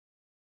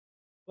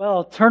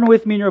Well, turn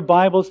with me in your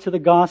Bibles to the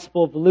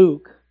Gospel of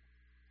Luke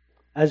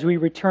as we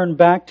return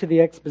back to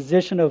the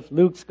exposition of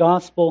Luke's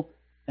Gospel,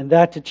 and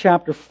that to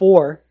chapter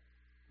 4.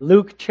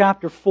 Luke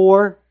chapter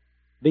 4,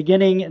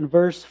 beginning in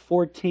verse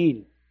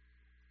 14.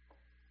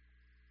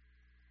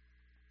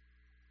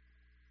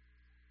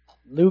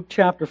 Luke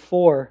chapter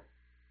 4,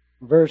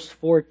 verse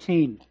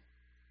 14.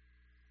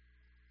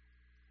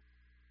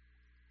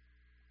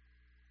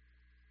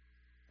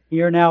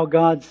 Hear now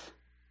God's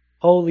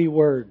holy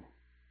word.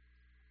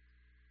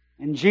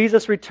 And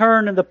Jesus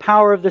returned in the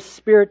power of the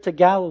Spirit to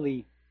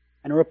Galilee,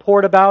 and a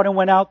report about him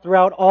went out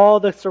throughout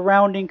all the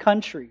surrounding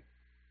country.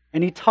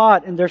 And he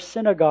taught in their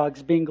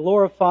synagogues, being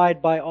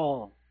glorified by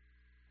all.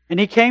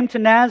 And he came to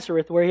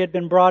Nazareth, where he had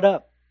been brought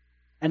up.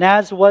 And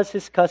as was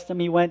his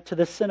custom, he went to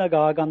the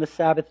synagogue on the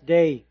Sabbath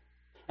day.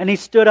 And he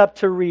stood up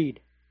to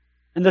read.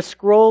 And the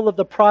scroll of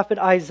the prophet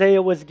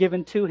Isaiah was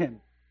given to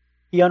him.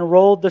 He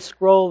unrolled the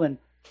scroll and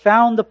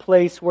found the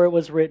place where it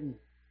was written,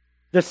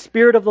 "The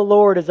Spirit of the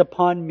Lord is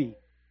upon me,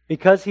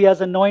 because he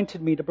has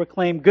anointed me to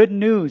proclaim good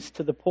news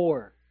to the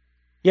poor.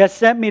 He has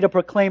sent me to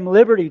proclaim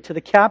liberty to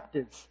the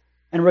captives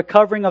and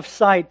recovering of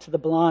sight to the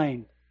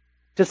blind,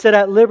 to set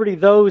at liberty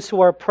those who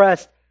are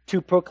oppressed,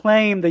 to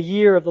proclaim the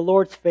year of the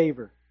Lord's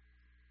favor."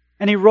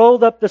 And he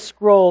rolled up the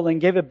scroll and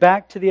gave it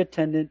back to the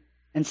attendant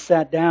and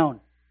sat down.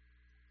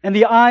 And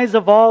the eyes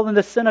of all in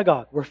the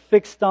synagogue were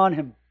fixed on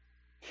him.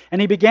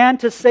 And he began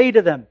to say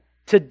to them,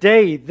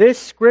 "Today this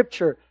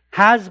scripture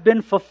has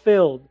been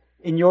fulfilled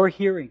in your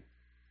hearing."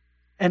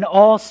 And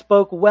all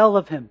spoke well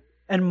of him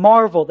and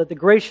marveled at the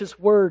gracious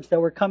words that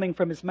were coming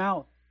from his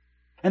mouth.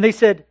 And they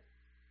said,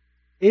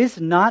 "Is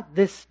not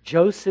this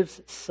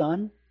Joseph's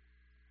son?"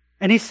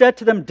 And he said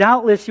to them,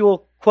 "Doubtless you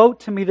will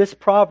quote to me this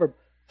proverb,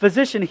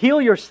 'Physician,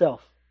 heal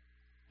yourself.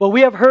 What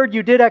we have heard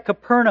you did at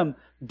Capernaum,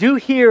 do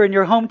here in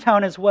your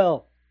hometown as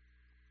well."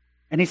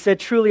 And he said,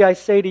 "Truly I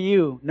say to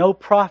you, no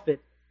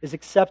prophet is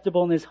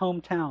acceptable in his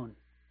hometown.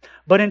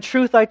 But in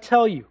truth I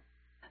tell you,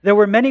 there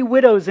were many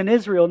widows in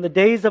Israel in the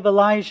days of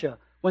Elijah,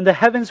 when the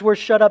heavens were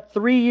shut up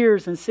 3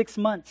 years and 6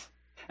 months,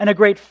 and a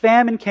great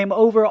famine came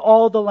over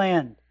all the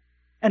land.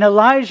 And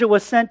Elijah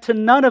was sent to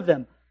none of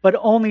them, but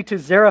only to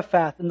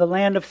Zarephath in the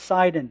land of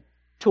Sidon,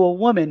 to a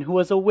woman who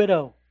was a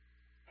widow.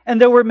 And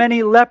there were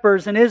many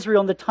lepers in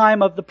Israel in the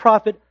time of the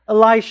prophet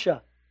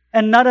Elisha,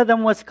 and none of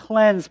them was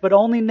cleansed, but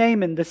only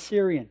Naaman the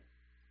Syrian."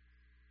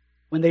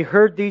 When they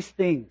heard these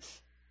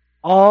things,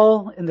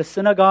 all in the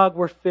synagogue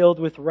were filled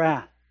with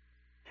wrath.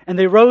 And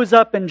they rose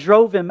up and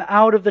drove him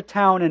out of the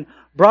town and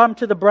brought him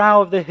to the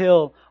brow of the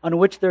hill on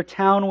which their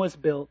town was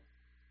built,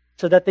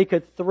 so that they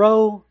could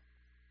throw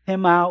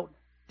him out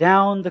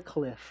down the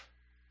cliff.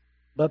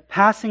 But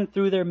passing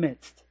through their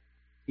midst,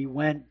 he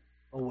went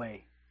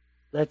away.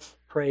 Let's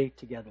pray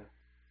together.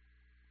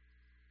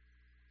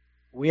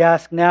 We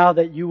ask now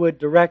that you would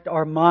direct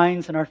our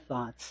minds and our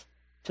thoughts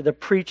to the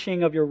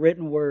preaching of your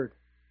written word.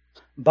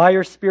 By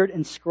your Spirit,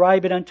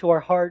 inscribe it unto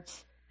our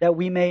hearts that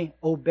we may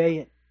obey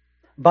it.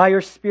 By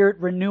your Spirit,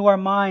 renew our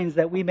minds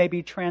that we may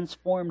be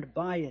transformed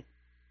by it.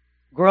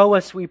 Grow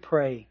us, we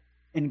pray,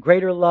 in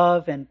greater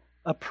love and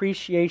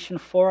appreciation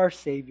for our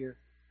Savior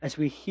as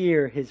we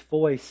hear His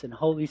voice in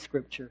Holy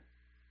Scripture.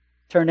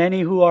 Turn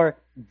any who are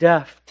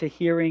deaf to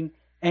hearing,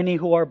 any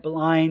who are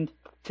blind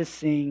to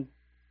seeing.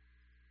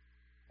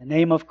 In the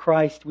name of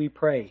Christ we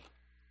pray.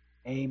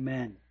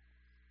 Amen.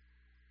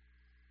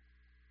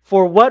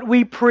 For what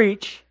we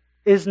preach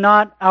is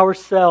not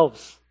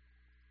ourselves,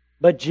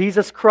 but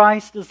Jesus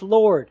Christ is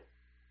Lord,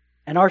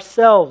 and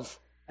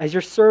ourselves as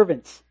your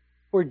servants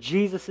for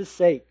Jesus'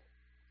 sake.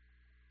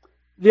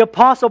 The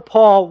Apostle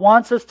Paul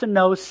wants us to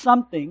know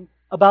something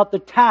about the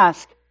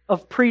task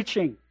of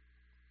preaching,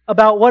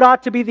 about what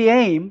ought to be the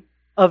aim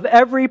of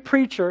every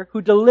preacher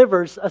who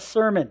delivers a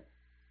sermon.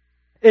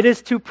 It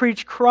is to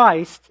preach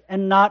Christ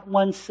and not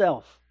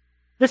oneself.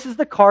 This is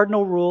the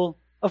cardinal rule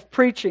of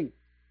preaching,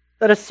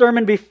 that a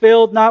sermon be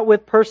filled not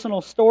with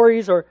personal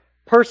stories or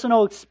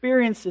personal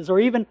experiences or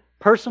even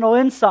personal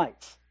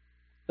insights,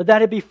 but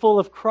that it be full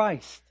of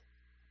Christ.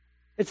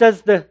 It's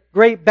as the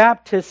great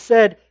Baptist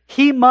said,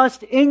 "He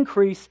must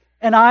increase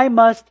and I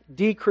must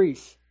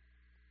decrease."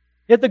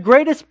 Yet the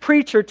greatest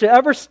preacher to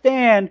ever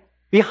stand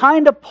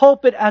behind a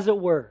pulpit, as it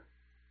were,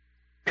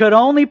 could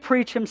only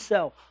preach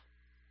himself.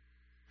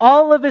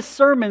 All of his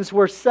sermons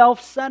were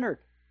self-centered.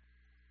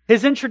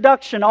 His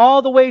introduction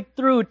all the way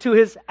through to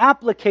his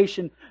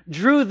application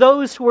drew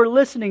those who were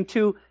listening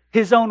to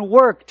his own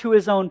work, to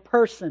his own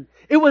person.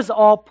 It was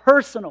all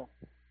personal.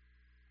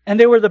 And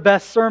they were the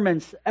best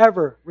sermons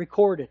ever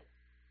recorded.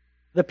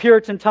 The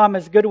Puritan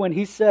Thomas Goodwin,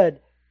 he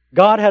said,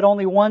 God had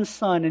only one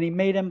son and He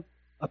made him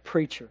a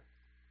preacher.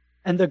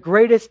 And the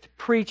greatest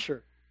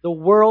preacher the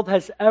world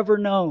has ever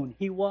known,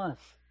 he was.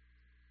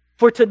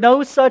 For to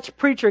no such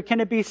preacher can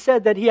it be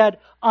said that he had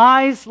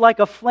eyes like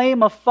a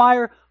flame of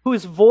fire,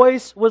 whose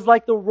voice was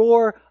like the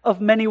roar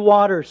of many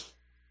waters.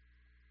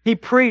 He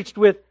preached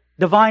with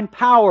divine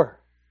power,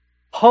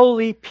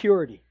 holy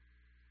purity.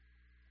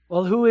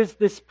 Well, who is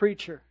this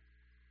preacher?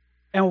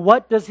 And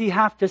what does he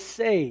have to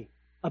say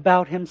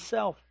about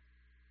himself?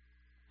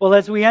 Well,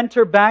 as we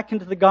enter back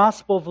into the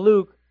Gospel of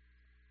Luke,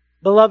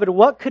 beloved,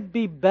 what could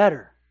be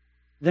better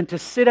than to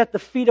sit at the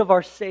feet of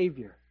our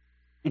Savior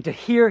and to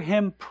hear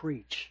Him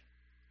preach,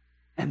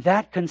 and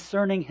that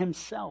concerning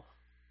Himself?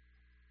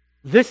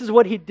 This is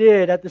what He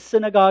did at the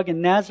synagogue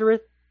in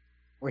Nazareth,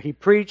 where He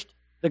preached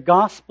the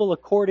gospel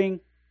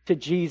according to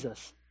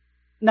Jesus.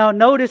 Now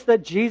notice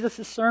that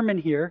Jesus' sermon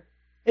here,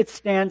 it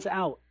stands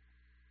out.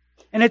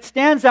 And it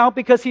stands out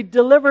because He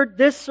delivered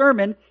this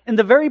sermon in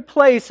the very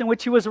place in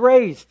which He was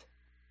raised.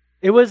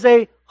 It was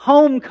a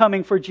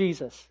homecoming for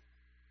Jesus.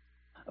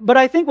 But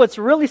I think what's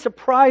really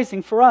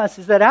surprising for us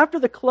is that after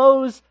the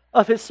close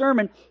of His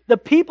sermon, the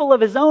people of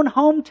His own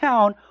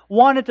hometown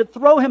wanted to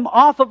throw Him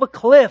off of a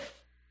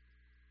cliff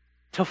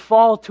to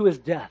fall to His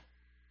death.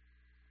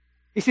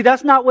 You see,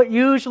 that's not what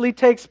usually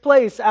takes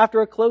place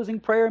after a closing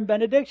prayer and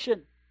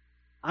benediction.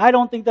 I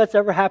don't think that's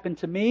ever happened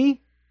to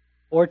me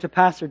or to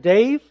Pastor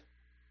Dave.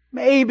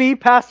 Maybe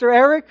Pastor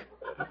Eric.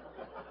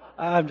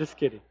 I'm just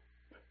kidding.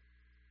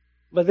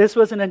 But this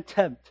was an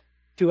attempt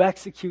to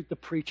execute the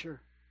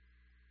preacher.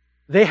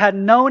 They had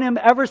known him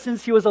ever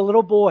since he was a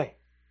little boy.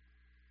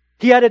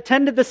 He had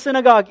attended the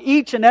synagogue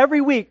each and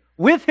every week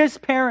with his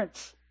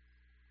parents.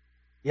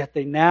 Yet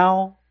they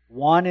now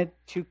wanted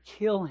to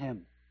kill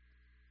him.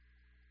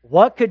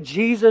 What could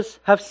Jesus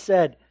have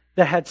said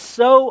that had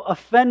so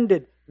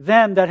offended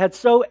them, that had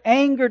so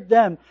angered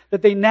them,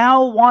 that they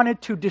now wanted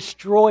to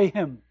destroy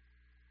Him?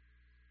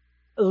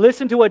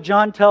 Listen to what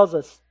John tells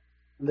us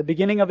in the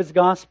beginning of his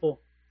gospel.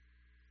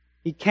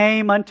 He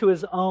came unto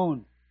His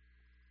own,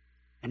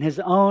 and His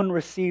own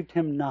received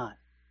Him not.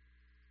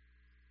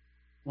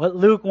 What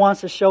Luke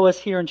wants to show us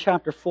here in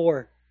chapter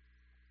 4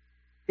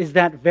 is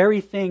that very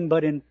thing,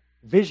 but in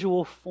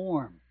visual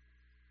form.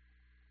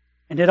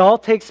 And it all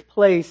takes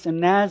place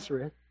in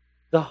Nazareth,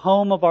 the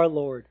home of our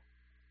Lord.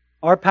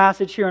 Our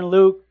passage here in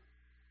Luke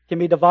can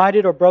be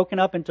divided or broken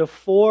up into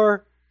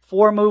four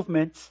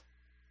movements.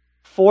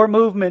 4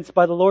 movements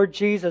by the Lord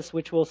Jesus,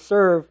 which will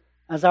serve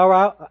as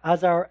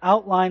our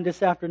outline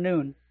this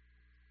afternoon.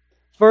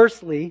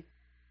 Firstly,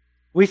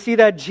 we see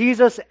that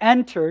Jesus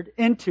entered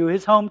into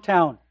His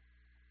hometown.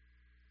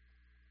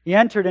 He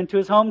entered into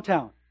His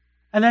hometown.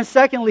 And then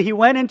secondly, He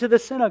went into the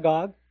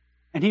synagogue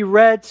and He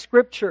read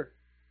Scripture.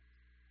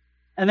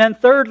 And then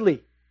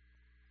thirdly,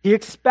 He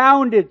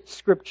expounded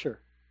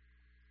Scripture.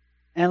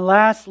 And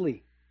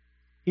lastly,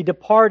 He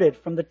departed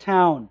from the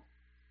town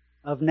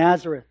of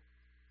Nazareth.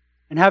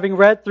 And having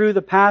read through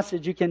the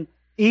passage, you can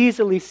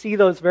easily see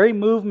those very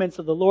movements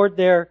of the Lord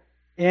there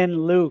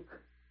in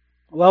Luke.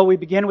 Well, we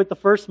begin with the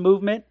first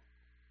movement,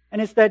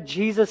 and it's that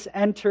Jesus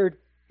entered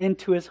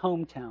into His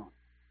hometown.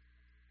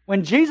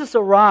 When Jesus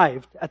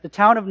arrived at the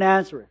town of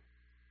Nazareth,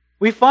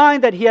 we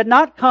find that He had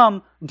not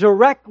come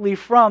directly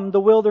from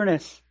the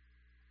wilderness.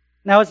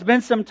 Now, it's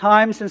been some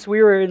time since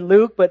we were in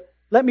Luke, but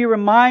let me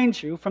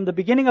remind you from the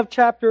beginning of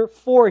chapter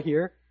 4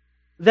 here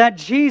that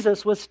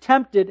Jesus was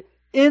tempted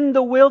in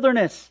the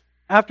wilderness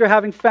after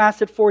having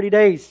fasted 40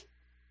 days,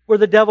 where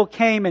the devil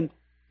came and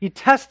he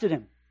tested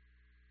Him.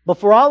 But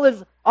for all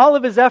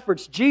of His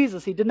efforts,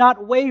 Jesus, He did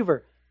not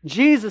waver.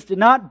 Jesus did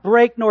not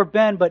break nor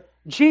bend, but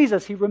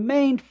Jesus, He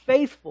remained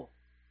faithful.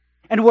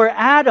 And where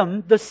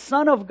Adam, the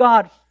Son of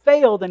God,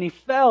 failed and he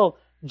fell,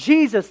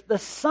 Jesus, the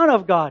Son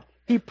of God,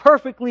 He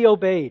perfectly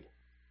obeyed.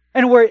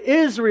 And where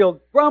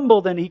Israel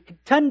grumbled and he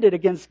contended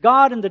against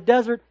God in the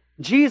desert,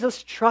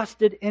 Jesus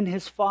trusted in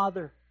His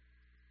Father.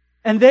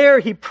 And there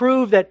He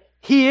proved that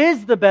He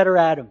is the better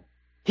Adam.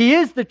 He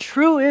is the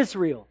true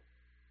Israel.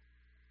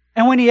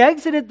 And when He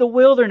exited the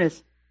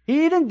wilderness, He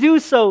didn't do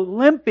so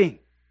limping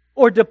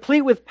or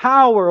deplete with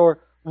power or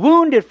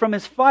wounded from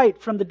His fight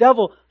from the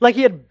devil like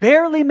He had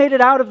barely made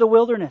it out of the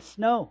wilderness.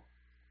 No.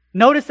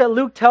 Notice that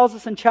Luke tells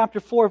us in chapter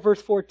 4,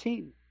 verse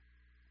 14.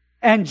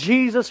 And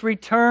Jesus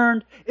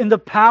returned in the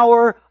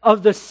power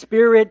of the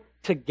Spirit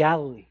to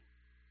Galilee.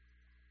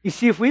 You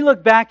see, if we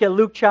look back at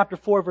Luke chapter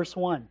 4, verse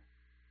 1,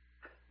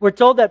 we're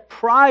told that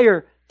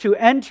prior to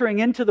entering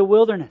into the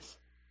wilderness,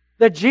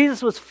 that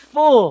Jesus was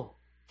full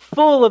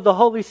of the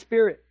Holy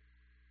Spirit.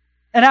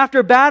 And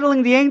after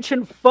battling the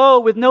ancient foe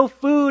with no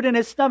food in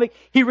His stomach,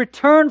 He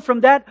returned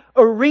from that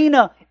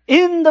arena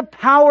in the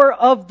power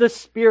of the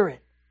Spirit.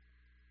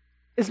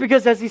 It's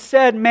because, as He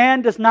said,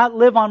 man does not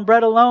live on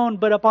bread alone,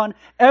 but upon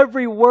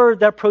every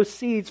word that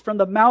proceeds from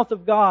the mouth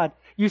of God.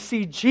 You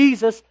see,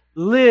 Jesus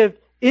lived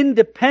in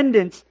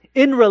dependence,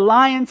 in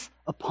reliance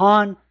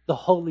upon the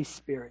Holy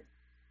Spirit.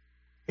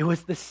 It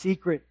was the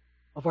secret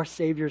of our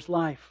Savior's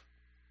life.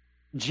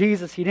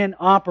 Jesus, He didn't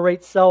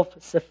operate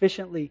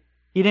self-sufficiently.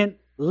 He didn't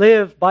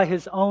live by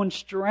His own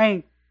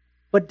strength,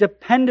 but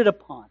depended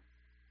upon,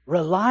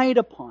 relied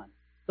upon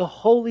the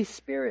Holy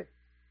Spirit.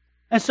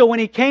 And so when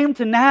He came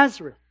to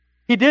Nazareth,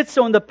 He did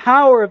so in the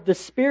power of the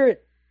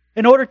Spirit,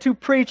 in order to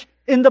preach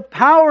in the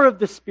power of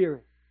the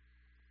Spirit.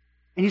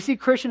 And you see,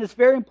 Christian, it's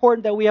very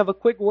important that we have a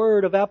quick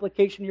word of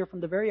application here from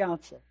the very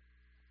outset.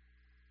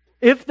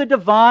 If the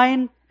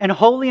divine and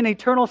holy and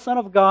eternal Son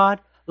of God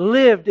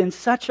lived in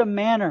such a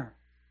manner,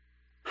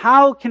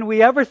 how can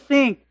we ever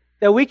think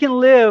that we can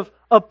live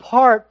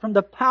apart from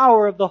the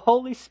power of the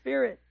Holy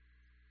Spirit.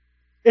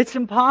 It's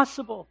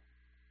impossible.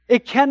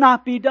 It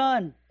cannot be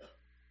done.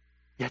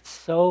 Yet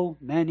so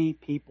many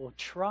people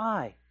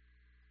try.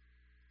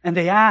 And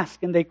they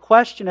ask and they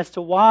question as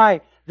to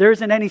why there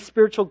isn't any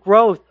spiritual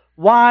growth,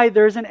 why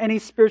there isn't any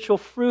spiritual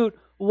fruit,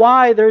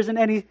 why there isn't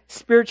any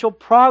spiritual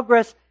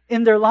progress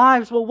in their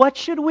lives. Well, what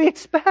should we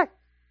expect?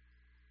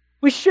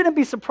 We shouldn't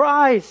be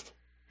surprised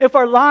if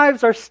our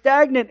lives are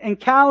stagnant and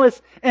callous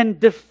and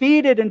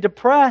defeated and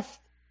depressed.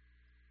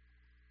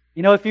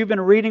 You know, if you've been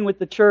reading with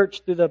the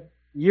church through the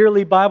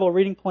yearly Bible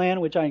reading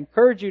plan, which I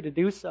encourage you to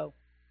do so,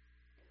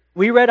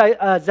 we read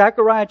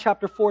Zechariah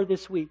chapter 4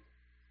 this week.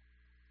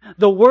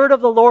 The word of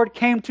the Lord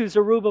came to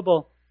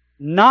Zerubbabel,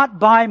 not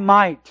by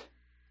might,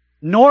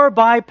 nor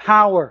by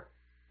power,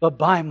 but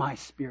by my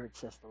Spirit,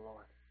 says the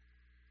Lord.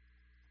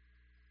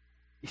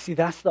 You see,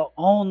 that's the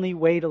only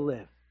way to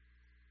live.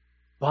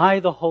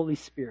 By the Holy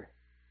Spirit.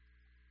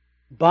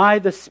 By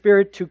the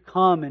Spirit to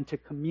come and to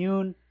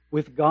commune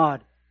with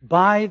God.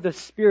 By the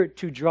Spirit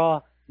to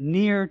draw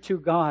near to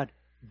God.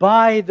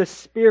 By the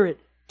Spirit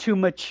to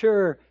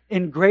mature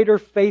in greater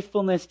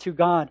faithfulness to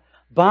God.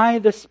 By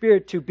the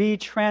Spirit to be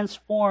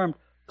transformed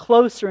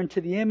closer into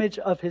the image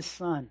of His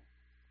Son.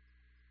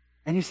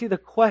 And you see, the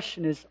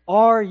question is,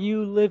 are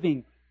you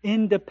living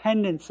in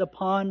dependence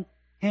upon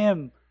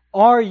Him?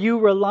 Are you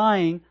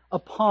relying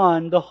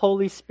upon the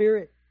Holy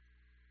Spirit?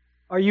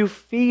 Are you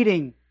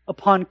feeding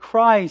upon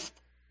Christ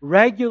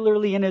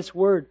regularly in His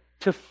Word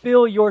to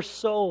fill your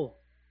soul?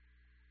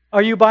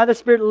 Are you by the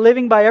Spirit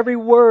living by every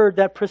word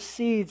that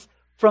proceeds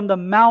from the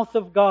mouth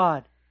of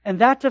God? And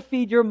that to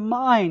feed your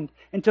mind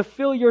and to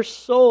fill your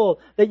soul,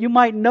 that you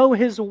might know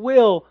His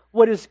will,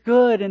 what is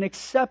good and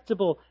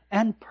acceptable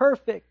and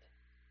perfect.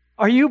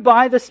 Are you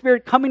by the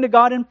Spirit coming to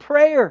God in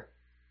prayer,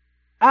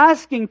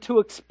 asking to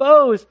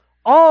expose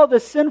all the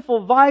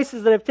sinful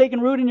vices that have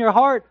taken root in your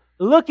heart,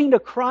 looking to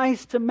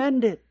Christ to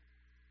mend it?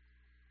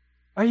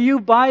 Are you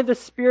by the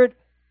Spirit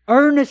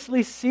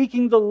earnestly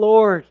seeking the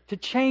Lord to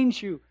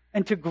change you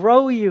and to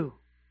grow you?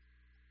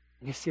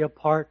 And you see,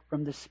 apart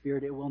from the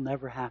Spirit, it will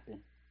never happen.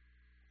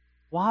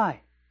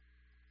 Why?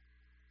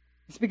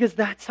 It's because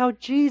that's how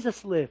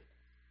Jesus lived.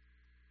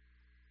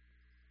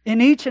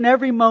 In each and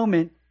every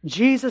moment,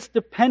 Jesus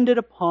depended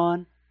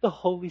upon the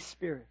Holy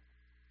Spirit.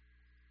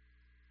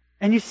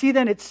 And you see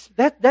then,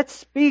 that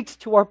speaks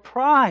to our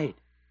pride.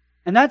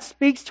 And that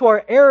speaks to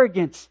our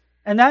arrogance.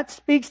 And that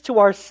speaks to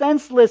our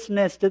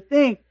senselessness to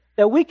think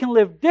that we can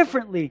live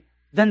differently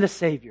than the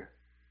Savior.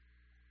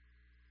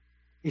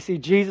 You see,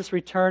 Jesus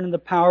returned in the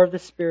power of the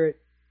Spirit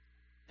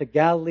to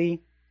Galilee.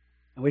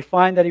 And we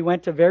find that He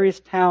went to various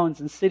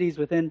towns and cities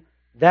within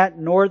that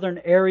northern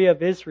area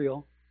of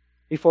Israel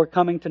before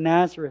coming to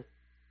Nazareth.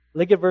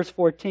 Look at verse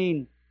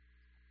 14.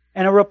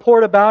 And a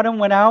report about Him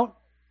went out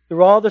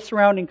through all the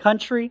surrounding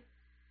country,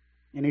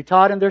 and He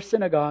taught in their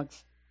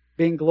synagogues,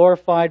 being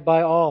glorified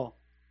by all.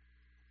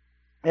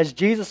 As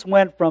Jesus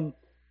went from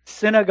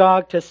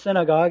synagogue to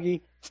synagogue,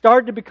 He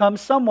started to become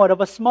somewhat of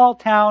a small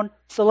town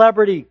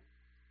celebrity.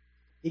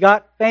 He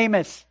got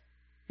famous.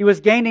 He was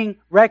gaining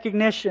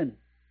recognition.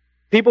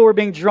 People were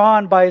being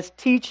drawn by His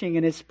teaching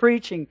and His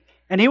preaching.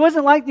 And He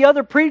wasn't like the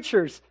other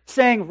preachers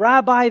saying,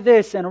 Rabbi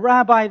this and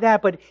Rabbi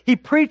that, but He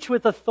preached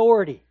with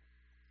authority.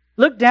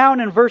 Look down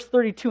in verse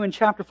 32 in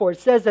chapter 4. It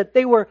says that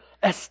they were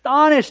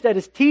astonished at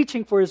His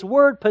teaching, for His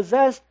word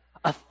possessed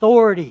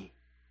authority.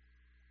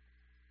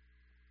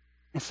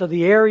 And so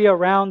the area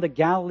around the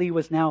Galilee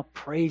was now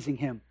praising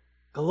Him,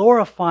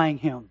 glorifying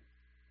Him.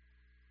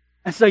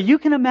 And so you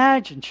can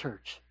imagine,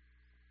 church,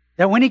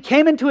 that when He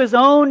came into His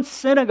own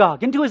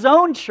synagogue, into His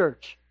own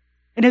church,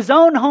 in His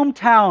own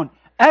hometown,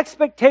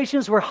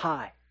 expectations were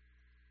high.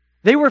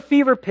 They were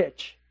fever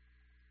pitch.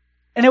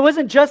 And it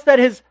wasn't just that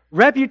His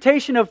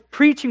reputation of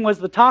preaching was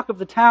the talk of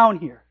the town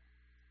here.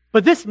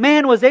 But this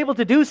man was able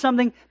to do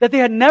something that they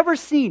had never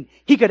seen.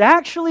 He could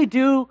actually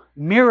do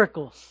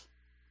miracles.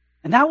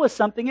 And that was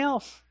something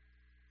else.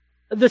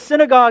 The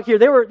synagogue here,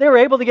 they were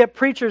able to get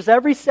preachers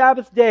every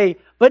Sabbath day,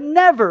 but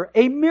never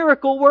a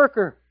miracle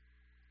worker.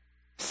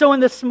 So in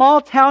the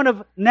small town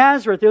of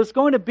Nazareth, it was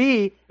going to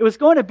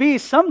be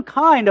some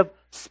kind of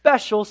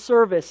special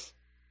service.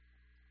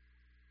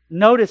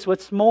 Notice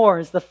what's more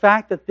is the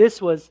fact that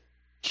this was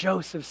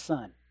Joseph's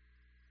son.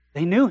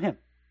 They knew him.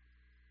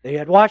 They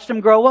had watched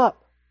him grow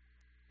up.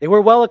 They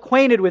were well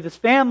acquainted with his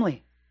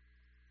family.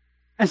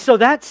 And so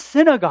that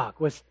synagogue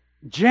was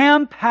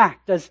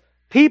jam-packed as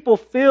people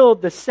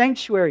filled the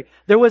sanctuary.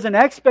 There was an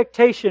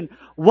expectation.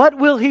 What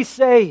will he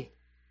say?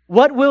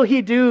 What will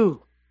he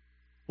do?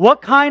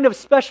 What kind of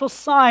special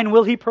sign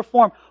will he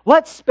perform?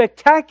 What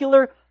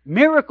spectacular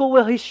miracle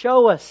will he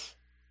show us?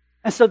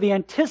 And so the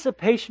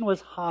anticipation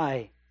was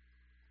high.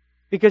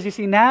 Because you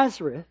see,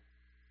 Nazareth,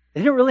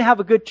 they didn't really have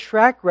a good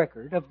track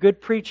record of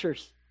good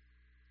preachers.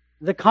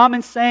 The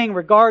common saying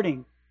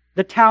regarding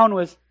the town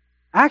was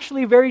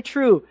actually very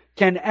true.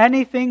 Can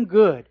anything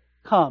good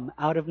come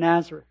out of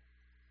Nazareth?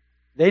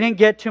 They didn't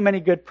get too many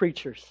good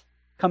preachers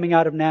coming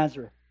out of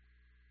Nazareth.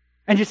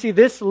 And you see,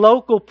 this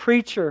local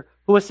preacher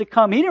who was to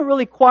come, he didn't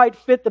really quite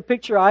fit the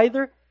picture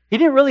either. He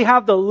didn't really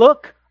have the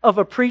look of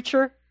a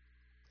preacher.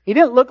 He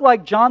didn't look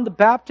like John the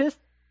Baptist,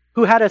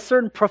 who had a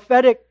certain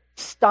prophetic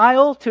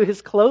style to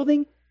his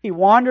clothing. He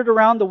wandered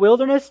around the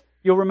wilderness,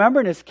 you'll remember,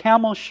 in his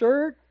camel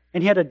shirt,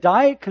 and he had a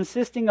diet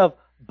consisting of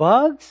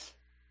bugs.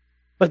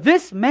 But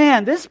this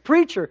man, this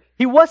preacher,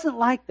 he wasn't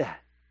like that.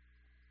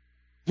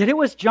 Yet it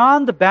was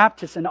John the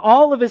Baptist and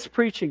all of his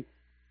preaching,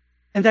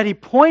 and that he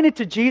pointed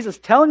to Jesus,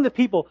 telling the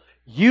people,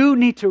 you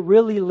need to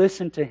really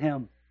listen to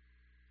him.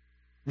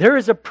 There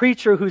is a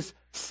preacher whose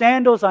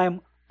sandals I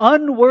am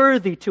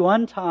unworthy to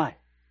untie.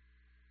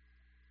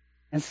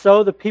 And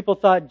so the people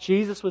thought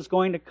Jesus was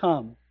going to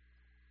come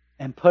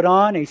and put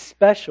on a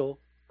special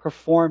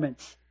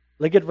performance.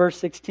 Look at verse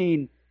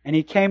 16. And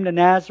he came to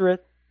Nazareth,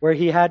 where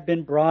he had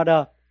been brought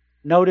up.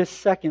 Notice,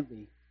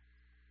 secondly,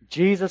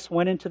 Jesus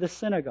went into the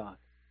synagogue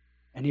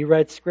and he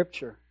read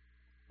Scripture.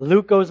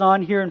 Luke goes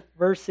on here in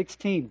verse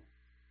 16.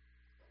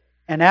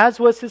 And as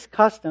was his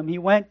custom, he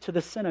went to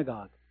the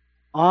synagogue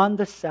on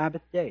the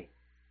Sabbath day.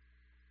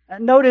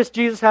 And notice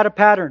Jesus had a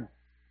pattern.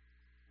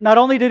 Not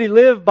only did he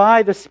live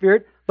by the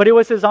Spirit, but it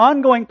was his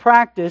ongoing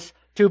practice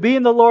to be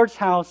in the Lord's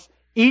house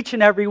each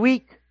and every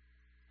week.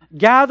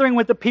 Gathering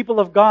with the people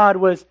of God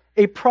was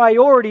a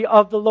priority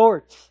of the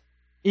Lord's,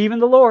 even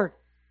the Lord.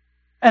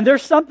 And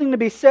there's something to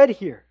be said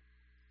here,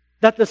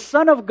 that the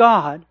Son of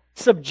God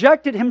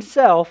subjected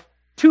himself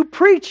to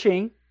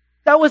preaching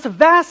that was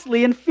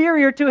vastly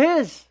inferior to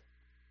his.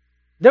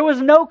 There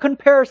was no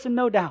comparison,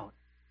 no doubt.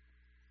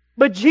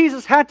 But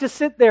Jesus had to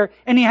sit there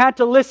and he had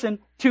to listen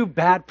to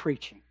bad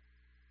preaching.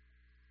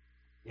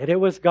 Yet it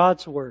was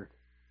God's Word.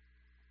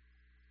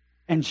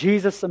 And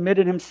Jesus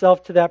submitted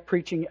himself to that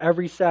preaching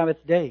every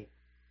Sabbath day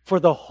for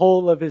the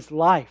whole of his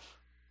life.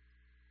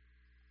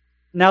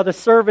 Now the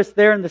service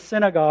there in the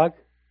synagogue,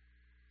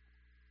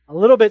 a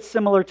little bit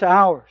similar to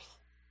ours.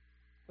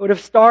 It would have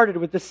started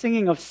with the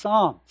singing of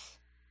psalms.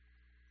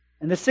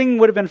 And the singing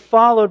would have been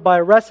followed by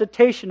a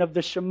recitation of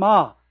the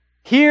Shema.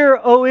 Hear,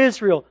 O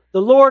Israel,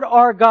 the Lord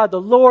our God,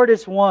 the Lord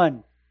is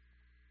one.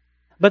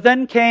 But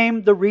then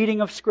came the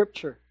reading of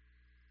Scripture.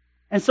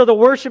 And so the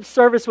worship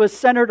service was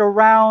centered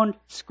around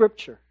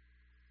Scripture.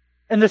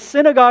 And the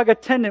synagogue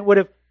attendant would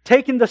have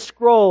taken the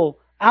scroll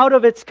out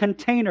of its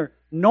container,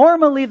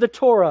 normally the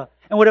Torah,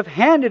 and would have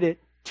handed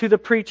it to the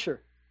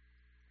preacher,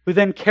 who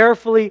then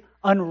carefully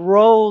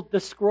unrolled the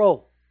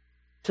scroll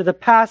to the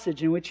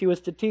passage in which he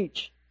was to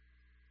teach.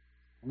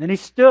 And then he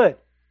stood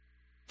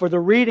for the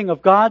reading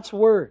of God's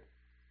Word.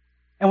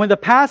 And when the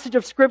passage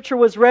of Scripture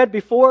was read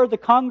before the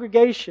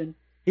congregation,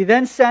 he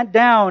then sat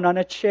down on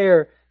a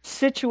chair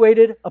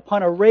situated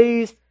upon a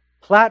raised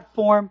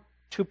platform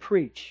to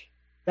preach.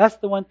 That's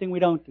the one thing we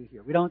don't do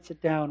here. We don't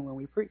sit down when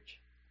we preach.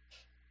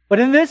 But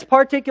in this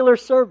particular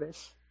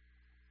service,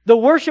 the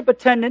worship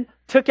attendant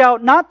took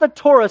out not the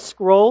Torah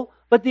scroll,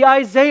 but the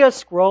Isaiah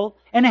scroll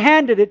and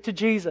handed it to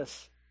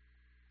Jesus.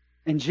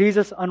 And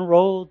Jesus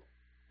unrolled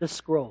the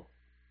scroll.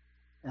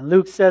 And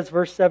Luke says,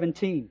 verse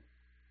 17,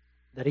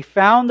 that he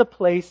found the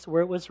place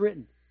where it was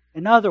written.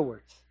 In other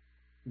words,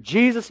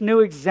 Jesus knew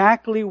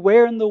exactly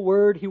where in the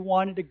Word he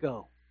wanted to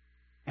go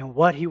and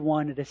what he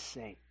wanted to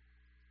say.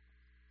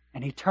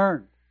 And he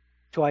turned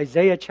to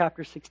Isaiah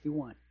chapter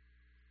 61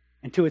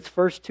 and to its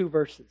first two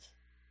verses.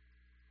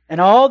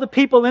 And all the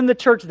people in the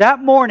church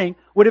that morning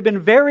would have been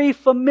very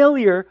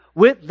familiar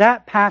with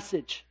that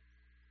passage.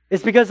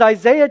 It's because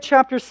Isaiah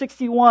chapter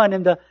 61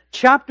 and the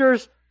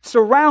chapters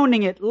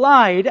surrounding it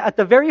lied at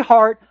the very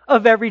heart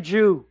of every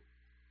Jew.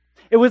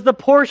 It was the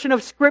portion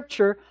of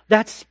Scripture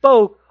that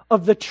spoke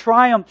of the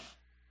triumph,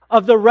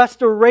 of the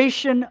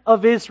restoration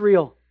of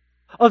Israel,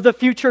 of the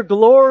future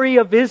glory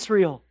of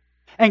Israel,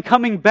 and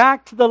coming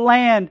back to the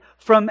land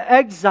from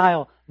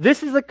exile.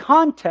 This is the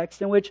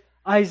context in which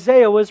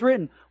Isaiah was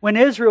written, when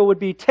Israel would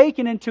be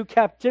taken into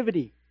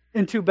captivity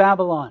into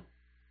Babylon.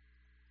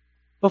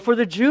 But for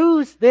the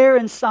Jews there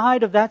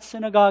inside of that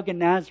synagogue in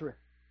Nazareth,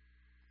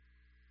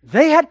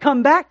 they had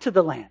come back to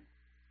the land.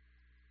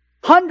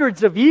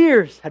 Hundreds of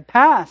years had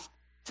passed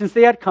since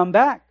they had come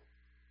back.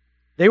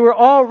 They were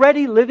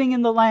already living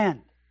in the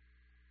land.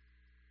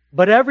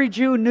 But every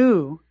Jew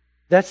knew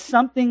that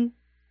something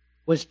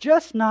was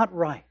just not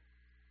right.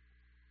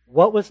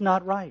 What was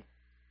not right?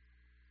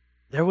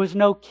 There was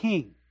no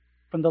king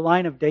from the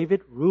line of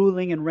David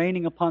ruling and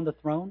reigning upon the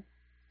throne.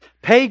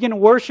 Pagan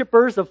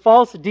worshippers of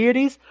false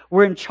deities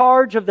were in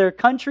charge of their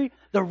country.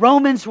 The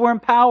Romans were in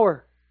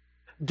power.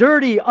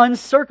 Dirty,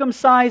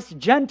 uncircumcised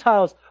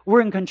Gentiles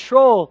were in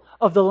control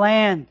of the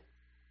land.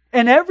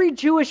 And every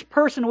Jewish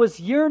person was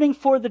yearning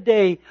for the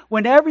day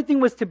when everything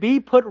was to be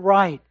put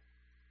right.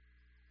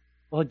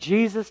 Well,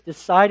 Jesus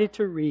decided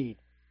to read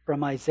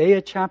from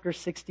Isaiah chapter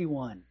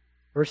 61,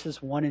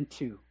 verses 1 and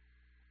 2.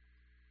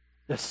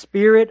 The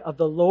Spirit of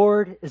the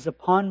Lord is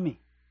upon me,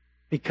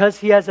 because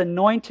He has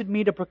anointed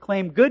me to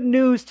proclaim good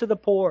news to the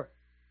poor.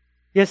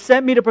 He has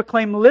sent me to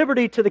proclaim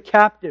liberty to the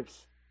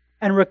captives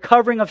and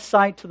recovering of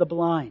sight to the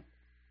blind,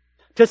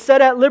 to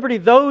set at liberty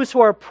those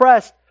who are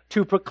oppressed,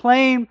 to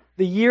proclaim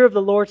the year of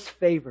the Lord's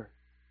favor.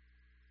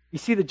 You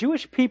see, the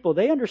Jewish people,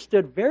 they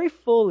understood very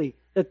fully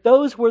that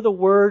those were the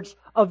words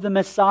of the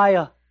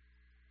Messiah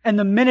and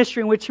the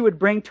ministry in which He would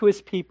bring to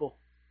His people.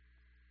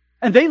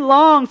 And they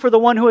longed for the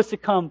one who was to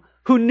come,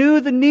 who knew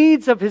the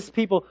needs of His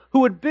people, who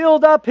would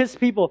build up His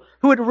people,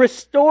 who would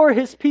restore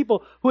His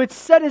people, who would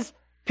set His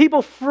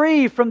people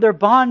free from their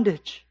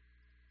bondage.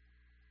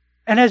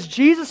 And as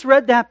Jesus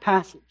read that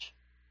passage,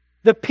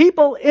 the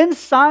people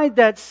inside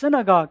that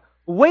synagogue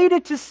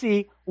waited to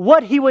see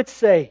what He would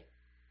say.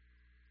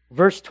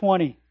 Verse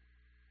 20.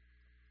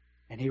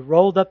 And He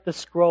rolled up the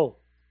scroll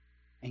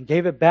and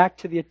gave it back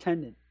to the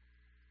attendant,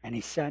 and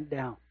He sat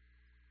down.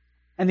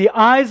 And the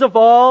eyes of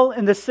all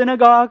in the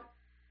synagogue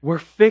were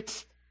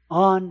fixed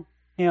on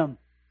Him.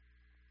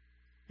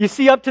 You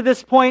see, up to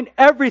this point,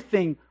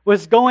 everything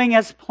was going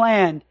as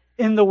planned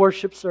in the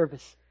worship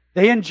service.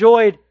 They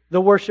enjoyed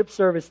the worship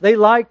service. They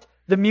liked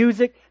the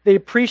music. They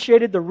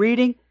appreciated the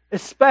reading,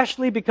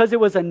 especially because it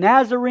was a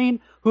Nazarene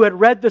who had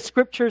read the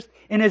Scriptures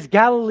in his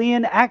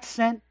Galilean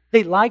accent.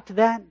 They liked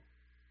that.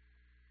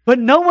 But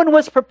no one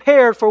was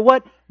prepared for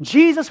what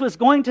Jesus was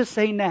going to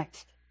say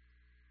next,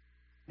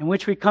 in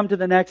which we come to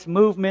the next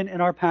movement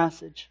in our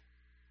passage.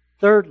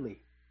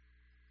 Thirdly,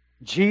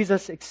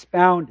 Jesus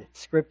expounded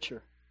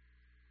Scripture.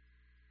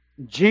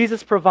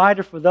 Jesus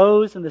provided for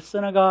those in the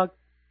synagogue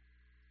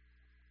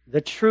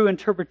the true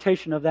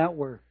interpretation of that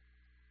word.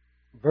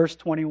 Verse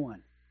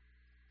 21.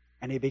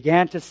 And He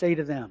began to say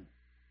to them,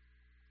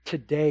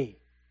 today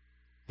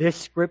this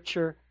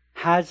Scripture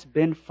has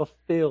been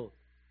fulfilled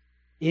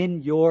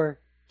in your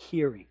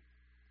hearing.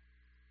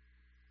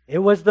 It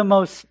was the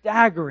most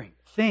staggering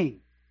thing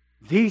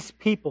these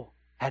people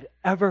had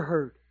ever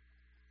heard.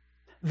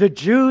 The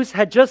Jews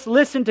had just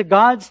listened to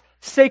God's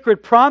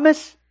sacred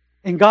promise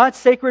in God's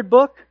sacred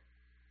book.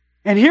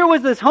 And here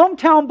was this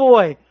hometown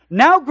boy,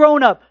 now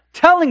grown up,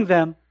 telling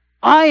them,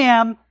 I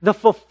am the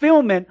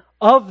fulfillment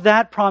of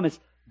that promise.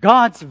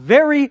 God's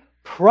very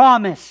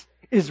promise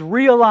is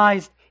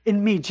realized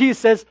in me. Jesus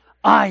says,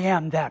 I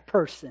am that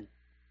person.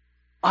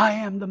 I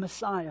am the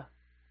Messiah.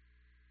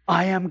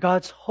 I am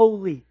God's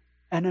holy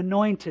and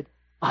anointed.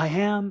 I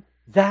am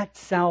that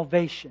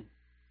salvation.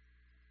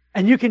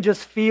 And you can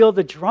just feel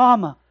the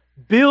drama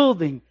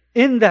building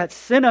in that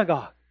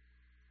synagogue.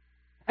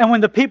 And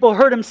when the people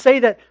heard Him say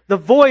that, the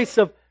voice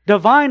of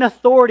divine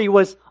authority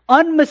was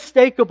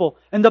unmistakable,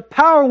 and the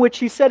power in which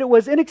He said it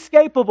was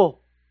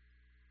inescapable.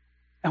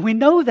 And we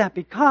know that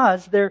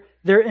because their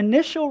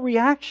initial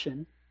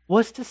reaction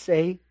was to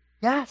say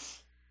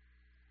yes.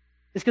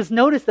 It's because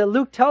notice that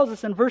Luke tells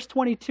us in verse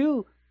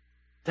 22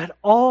 that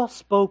all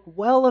spoke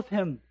well of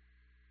Him,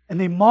 and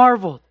they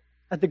marveled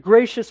at the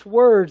gracious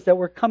words that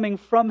were coming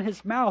from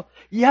His mouth.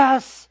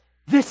 Yes,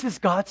 this is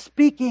God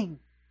speaking.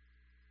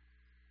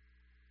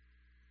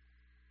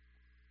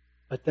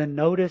 But then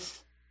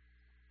notice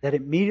that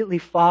immediately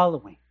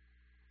following,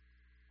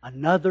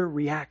 another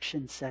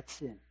reaction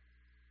sets in.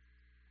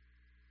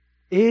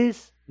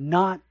 Is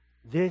not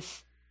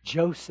this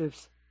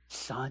Joseph's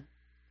son?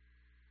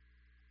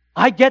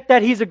 I get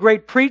that he's a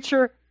great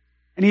preacher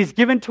and he's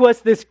given to us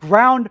this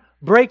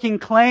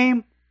groundbreaking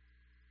claim,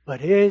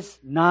 but is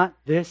not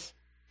this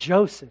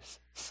Joseph's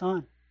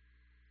son?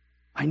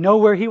 I know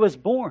where he was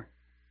born.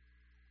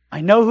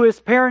 I know who his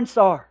parents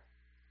are.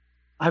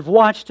 I've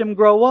watched him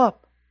grow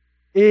up.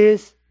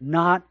 Is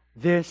not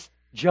this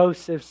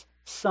Joseph's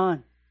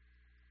son?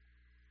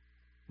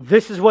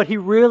 This is what he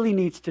really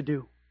needs to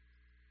do.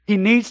 He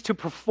needs to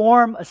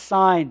perform a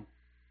sign.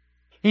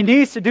 He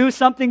needs to do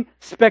something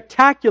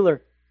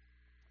spectacular.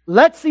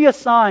 Let's see a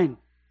sign.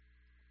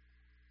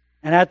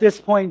 And at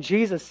this point,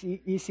 Jesus,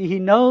 you see, He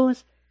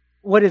knows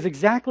what is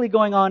exactly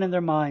going on in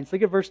their minds.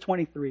 Look at verse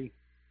 23.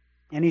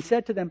 And He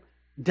said to them,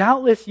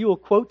 doubtless you will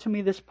quote to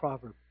me this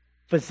proverb,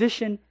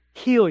 physician,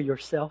 heal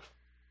yourself.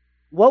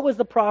 What was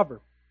the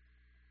proverb?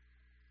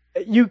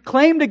 You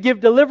claim to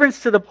give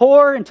deliverance to the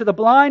poor and to the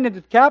blind and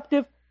to the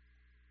captive.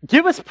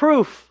 Give us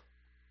proof.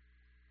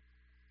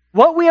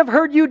 What we have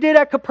heard you did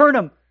at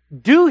Capernaum,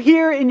 do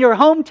here in your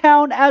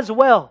hometown as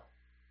well.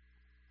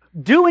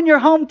 Do in your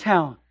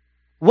hometown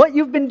what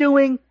you've been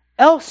doing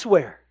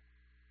elsewhere.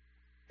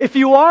 If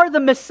you are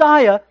the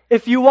Messiah,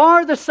 if you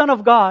are the Son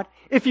of God,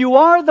 if you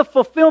are the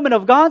fulfillment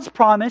of God's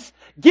promise,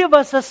 give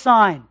us a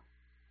sign.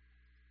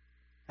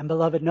 And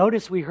beloved,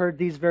 notice we heard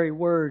these very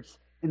words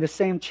in the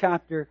same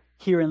chapter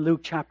here in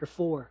Luke chapter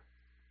 4.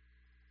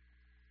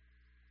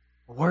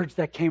 Words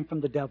that came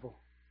from the devil.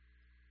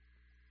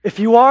 If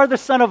you are the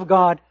Son of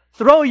God,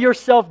 throw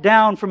yourself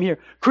down from here.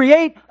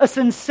 Create a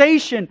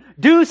sensation.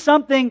 Do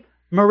something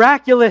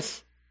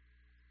miraculous.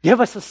 Give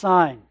us a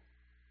sign.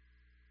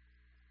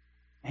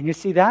 And you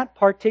see, that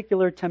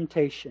particular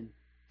temptation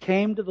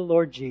came to the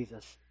Lord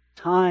Jesus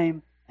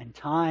time and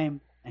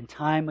time and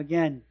time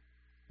again.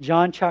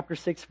 John chapter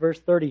 6 verse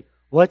 30.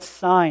 What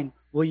sign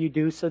will you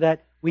do so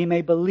that we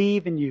may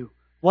believe in you?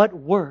 What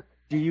work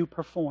do you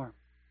perform?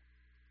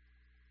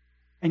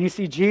 And you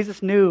see,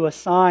 Jesus knew a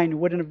sign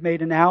wouldn't have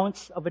made an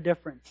ounce of a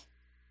difference.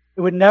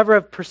 It would never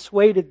have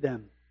persuaded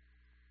them.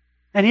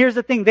 And here's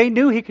the thing, they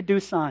knew He could do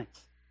signs.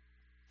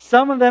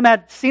 Some of them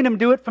had seen him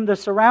do it from the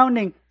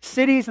surrounding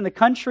cities and the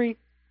country,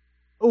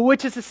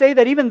 which is to say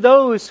that even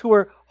those who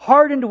were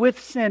hardened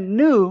with sin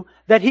knew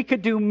that he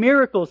could do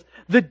miracles.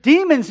 The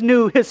demons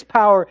knew his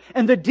power,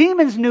 and the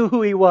demons knew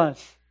who he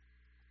was.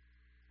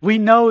 We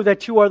know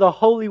that you are the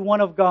Holy One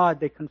of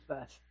God, they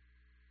confessed.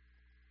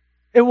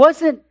 It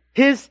wasn't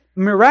his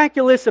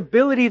miraculous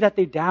ability that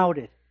they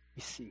doubted,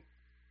 you see.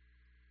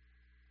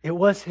 It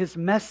was his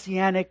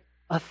messianic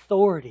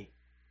authority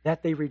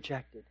that they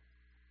rejected.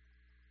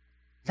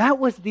 That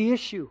was the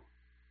issue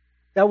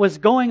that was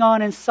going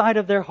on inside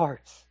of their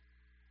hearts.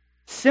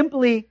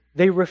 Simply,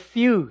 they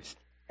refused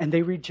and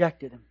they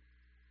rejected him.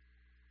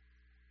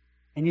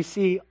 And you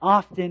see,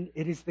 often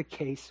it is the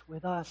case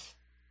with us.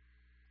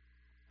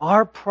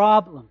 Our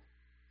problem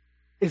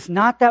is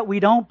not that we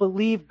don't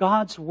believe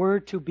God's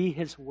word to be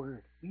His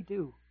word. We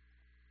do.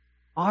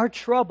 Our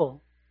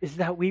trouble is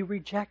that we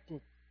reject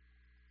it.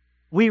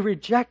 We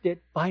reject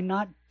it by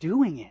not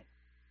doing it.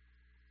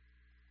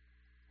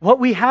 What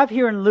we have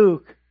here in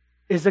Luke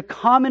is a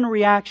common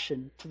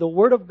reaction to the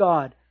Word of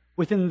God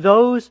within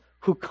those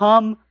who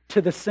come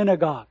to the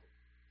synagogue.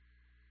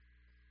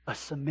 A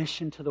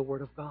submission to the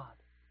Word of God.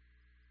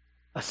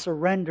 A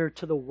surrender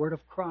to the Word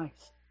of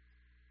Christ.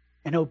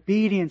 An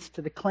obedience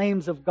to the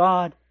claims of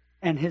God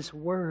and His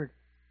Word.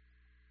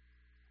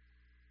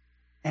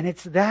 And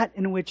it's that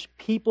in which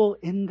people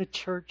in the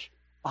church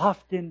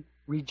often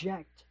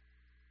reject.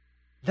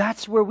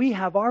 That's where we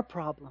have our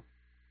problem.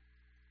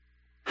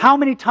 How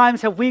many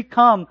times have we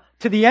come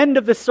to the end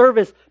of the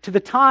service, to the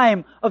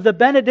time of the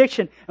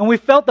benediction, and we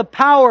felt the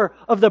power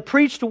of the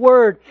preached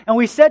word, and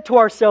we said to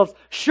ourselves,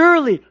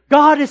 surely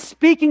God is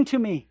speaking to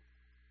me.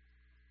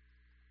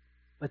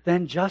 But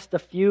then just a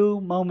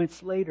few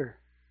moments later,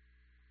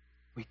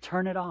 we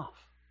turn it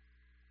off.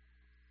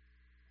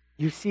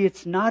 You see,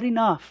 it's not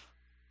enough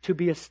to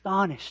be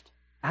astonished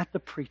at the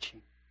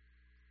preaching.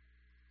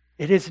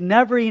 It is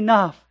never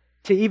enough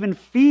to even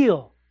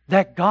feel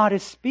that God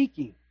is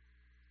speaking.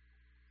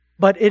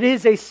 But it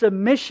is a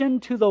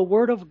submission to the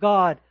Word of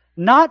God,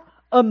 not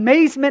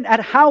amazement at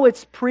how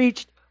it's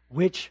preached,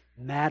 which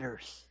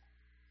matters.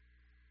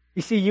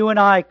 You see, you and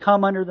I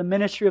come under the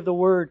ministry of the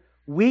Word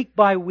week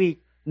by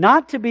week,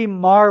 not to be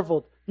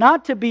marveled,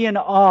 not to be in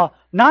awe,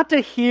 not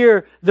to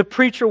hear the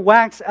preacher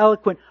wax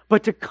eloquent,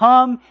 but to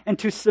come and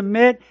to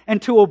submit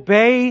and to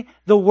obey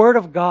the Word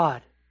of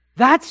God.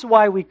 That's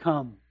why we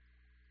come.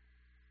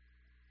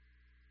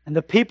 And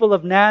the people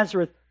of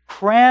Nazareth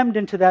crammed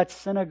into that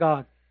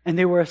synagogue, and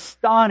they were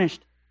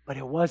astonished, but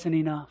it wasn't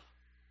enough.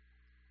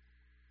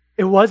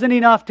 It wasn't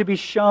enough to be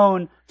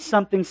shown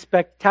something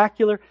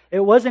spectacular. It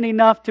wasn't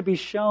enough to be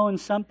shown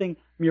something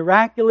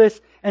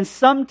miraculous. And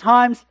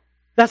sometimes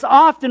that's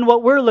often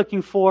what we're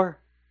looking for,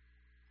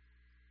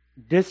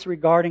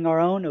 disregarding our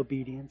own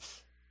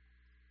obedience.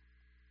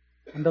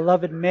 And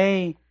beloved,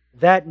 may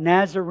that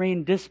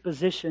Nazarene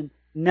disposition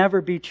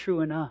never be true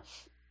in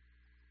us.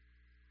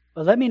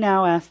 But let me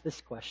now ask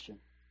this question.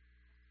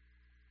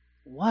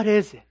 What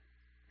is it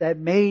that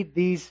made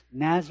these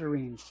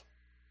Nazarenes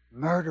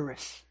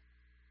murderous?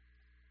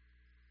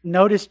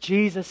 Notice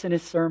Jesus in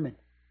His sermon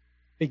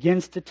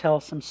begins to tell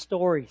some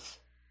stories.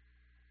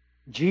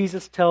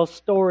 Jesus tells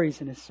stories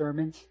in His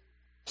sermons.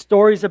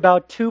 Stories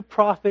about two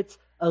prophets,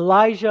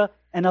 Elijah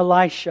and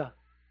Elisha.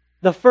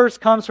 The first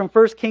comes from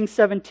 1 Kings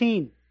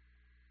 17.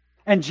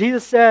 And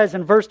Jesus says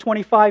in verse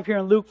 25 here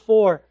in Luke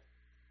 4,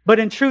 but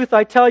in truth,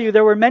 I tell you,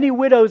 there were many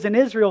widows in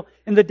Israel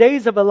in the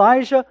days of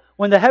Elijah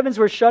when the heavens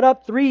were shut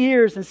up 3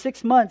 years and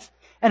 6 months,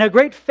 and a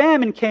great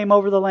famine came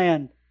over the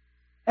land.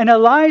 And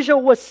Elijah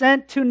was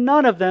sent to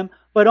none of them,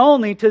 but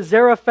only to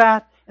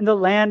Zarephath in the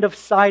land of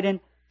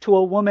Sidon, to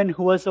a woman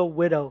who was a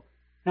widow.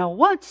 Now,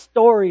 what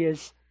story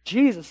is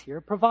Jesus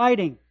here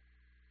providing?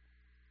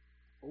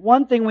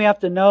 One thing we have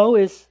to know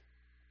is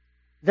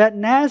that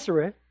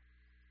Nazareth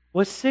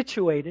was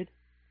situated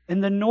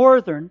in the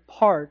northern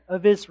part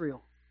of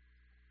Israel.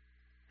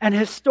 And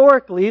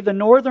historically, the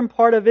northern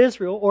part of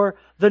Israel, or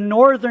the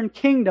northern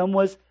kingdom,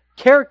 was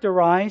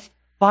characterized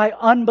by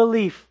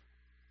unbelief.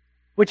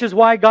 Which is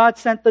why God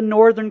sent the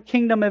northern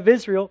kingdom of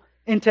Israel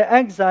into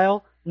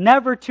exile,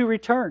 never to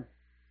return.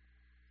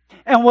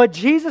 And what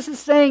Jesus is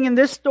saying in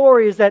this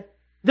story is that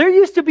there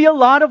used to be a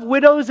lot of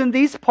widows in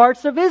these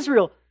parts of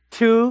Israel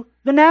to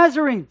the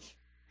Nazarenes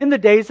in the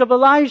days of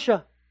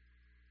Elijah.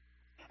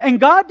 And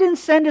God didn't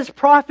send His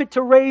prophet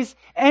to raise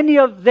any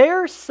of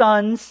their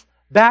sons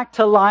back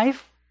to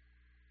life,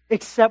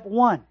 except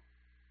one.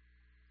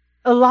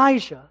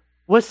 Elijah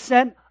was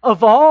sent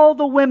of all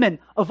the women,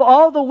 of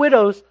all the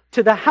widows,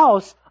 to the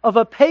house of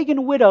a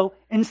pagan widow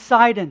in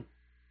Sidon,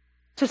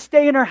 to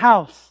stay in her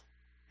house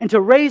and to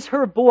raise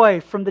her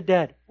boy from the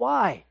dead.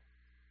 Why?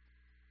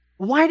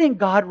 Why didn't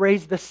God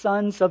raise the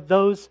sons of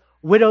those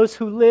widows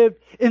who lived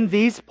in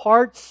these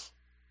parts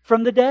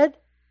from the dead?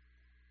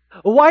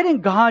 Why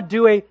didn't God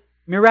do a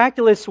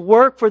miraculous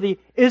work for the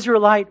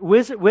Israelite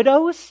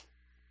widows?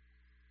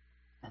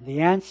 And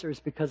the answer is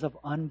because of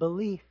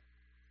unbelief.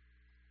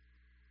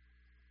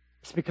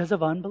 It's because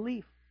of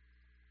unbelief.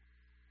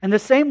 And the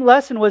same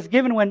lesson was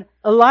given when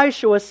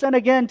Elisha was sent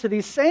again to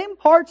these same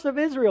parts of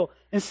Israel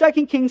in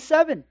 2 Kings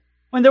 7,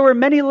 when there were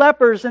many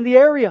lepers in the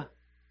area.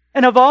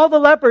 And of all the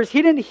lepers,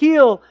 he didn't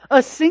heal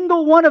a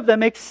single one of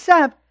them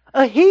except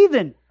a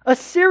heathen, a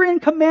Syrian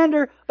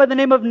commander by the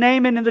name of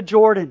Naaman in the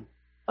Jordan.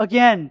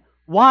 Again,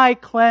 why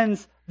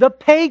cleanse the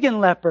pagan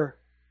leper?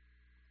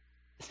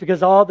 It's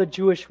because all the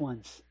Jewish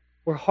ones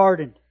were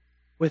hardened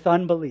with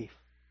unbelief.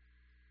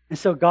 And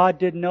so God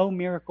did no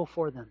miracle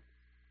for them.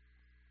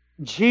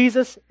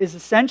 Jesus is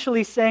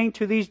essentially saying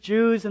to these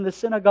Jews in the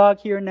synagogue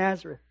here in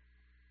Nazareth,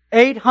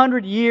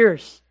 800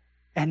 years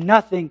and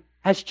nothing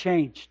has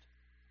changed.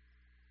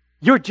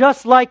 You're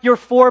just like your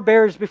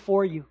forebears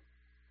before you.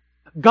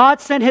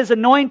 God sent His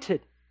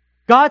anointed.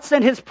 God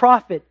sent His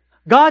prophet.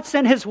 God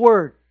sent His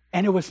word.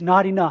 And it was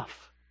not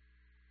enough.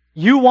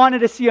 You wanted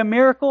to see a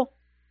miracle?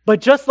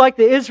 But just like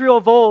the Israel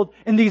of old,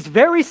 in these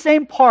very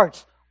same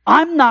parts,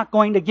 I'm not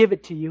going to give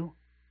it to you.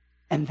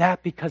 And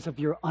that because of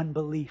your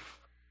unbelief.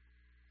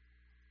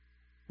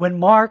 When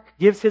Mark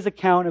gives his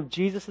account of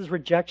Jesus'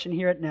 rejection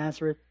here at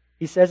Nazareth,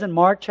 he says in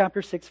Mark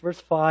chapter 6, verse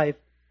 5,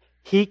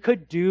 He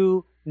could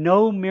do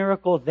no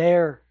miracle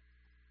there,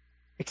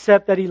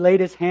 except that He laid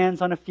His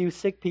hands on a few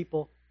sick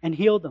people and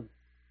healed them.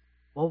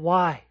 Well,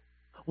 why?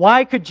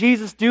 Why could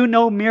Jesus do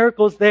no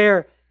miracles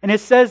there? And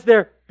it says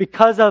there,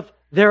 because of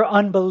their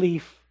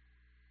unbelief.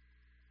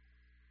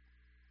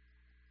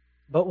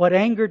 But what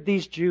angered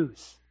these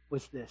Jews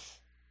was this: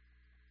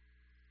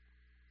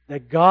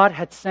 that God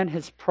had sent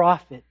His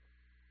prophet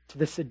to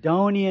the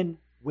Sidonian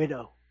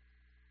widow,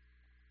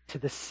 to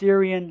the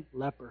Syrian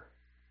leper.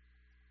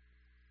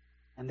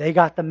 And they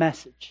got the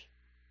message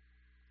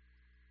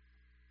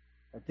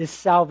that this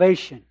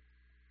salvation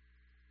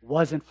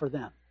wasn't for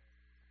them.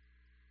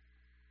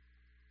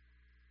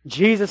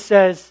 Jesus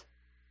says,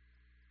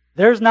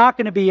 there's not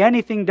going to be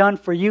anything done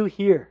for you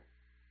here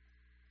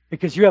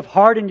because you have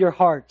hardened your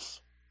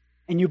hearts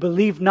and you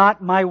believe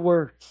not my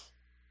words.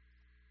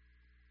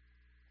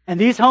 And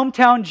these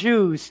hometown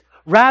Jews,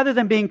 rather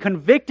than being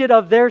convicted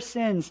of their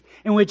sins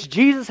in which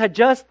Jesus had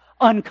just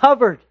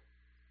uncovered,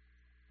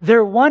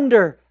 their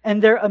wonder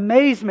and their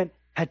amazement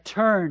had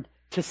turned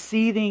to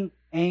seething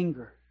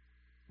anger.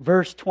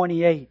 Verse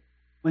 28,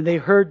 when they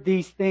heard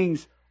these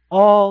things,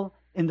 all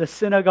in the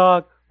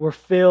synagogue were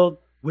filled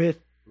with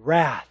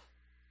wrath.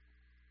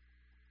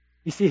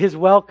 You see, His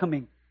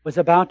welcoming was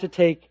about to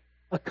take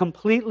a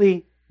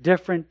completely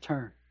different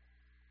turn.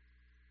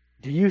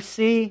 Do you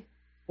see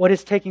what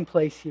is taking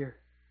place here?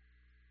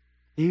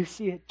 Do you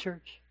see it,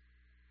 church?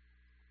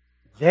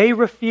 They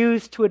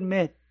refused to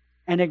admit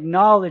and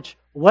acknowledge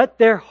what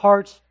their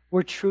hearts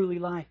were truly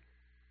like.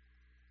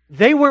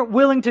 They weren't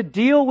willing to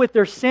deal with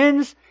their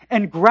sins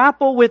and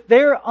grapple with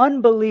their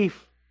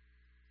unbelief.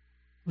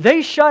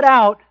 They shut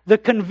out the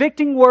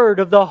convicting word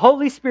of the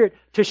Holy Spirit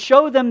to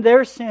show them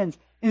their sins.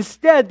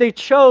 Instead, they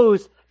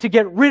chose to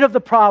get rid of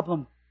the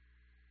problem.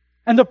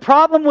 And the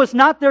problem was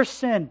not their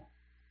sin,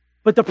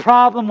 but the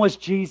problem was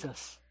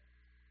Jesus.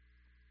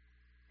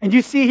 And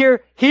you see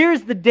here,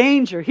 here's the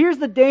danger. Here's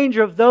the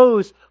danger of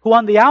those who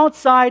on the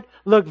outside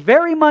look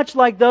very much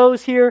like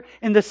those here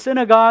in the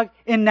synagogue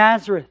in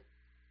Nazareth.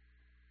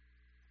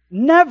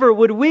 Never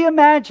would we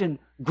imagine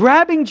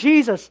grabbing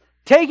Jesus,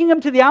 taking Him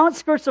to the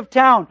outskirts of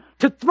town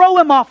to throw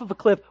Him off of a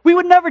cliff. We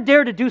would never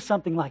dare to do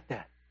something like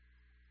that.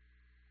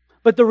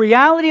 But the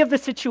reality of the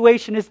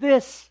situation is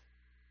this: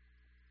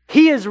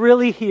 He is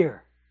really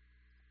here.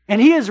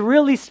 And He is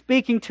really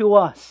speaking to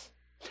us.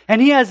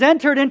 And He has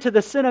entered into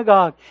the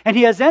synagogue. And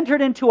He has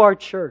entered into our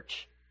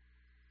church.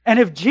 And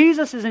if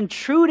Jesus is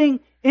intruding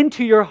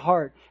into your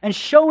heart and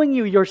showing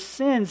you your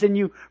sins and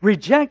you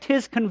reject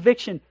His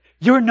conviction,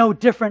 you're no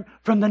different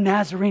from the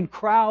Nazarene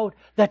crowd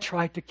that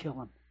tried to kill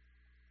Him.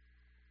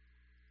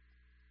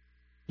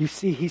 You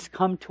see, He's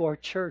come to our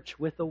church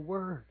with a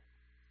word.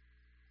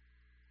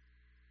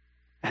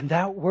 And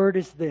that word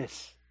is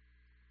this: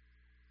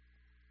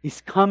 He's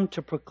come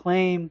to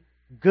proclaim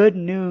good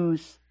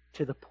news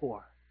to the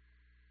poor.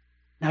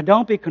 Now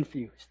don't be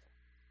confused.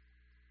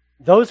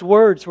 Those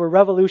words were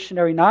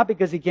revolutionary not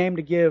because He came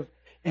to give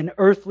an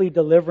earthly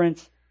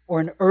deliverance or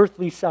an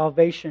earthly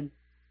salvation.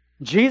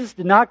 Jesus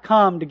did not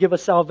come to give a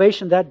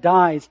salvation that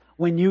dies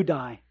when you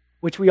die,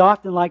 which we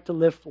often like to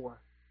live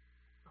for.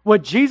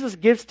 What Jesus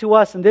gives to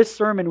us in this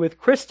sermon with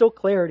crystal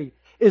clarity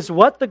is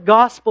what the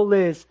gospel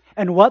is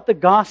and what the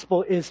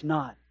gospel is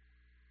not.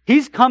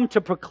 He's come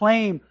to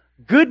proclaim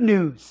good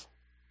news,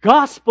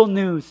 gospel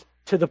news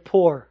to the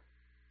poor.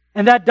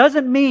 And that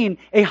doesn't mean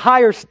a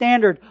higher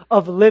standard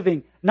of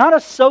living, not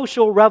a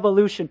social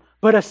revolution,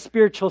 but a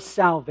spiritual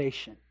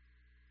salvation.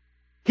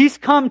 He's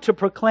come to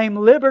proclaim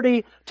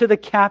liberty to the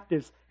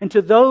captives and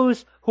to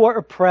those who are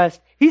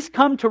oppressed. He's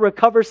come to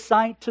recover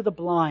sight to the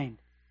blind.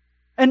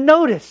 And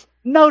notice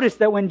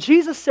that when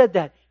Jesus said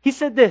that, He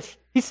said this,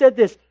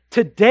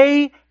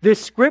 today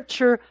this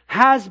scripture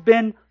has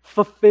been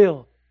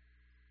fulfilled.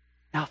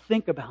 Now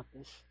think about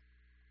this.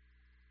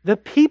 The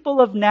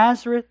people of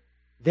Nazareth,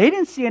 they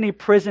didn't see any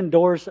prison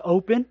doors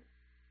open.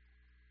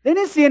 They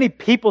didn't see any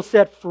people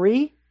set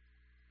free.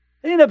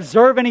 They didn't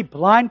observe any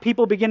blind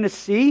people begin to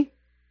see.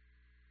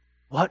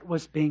 What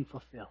was being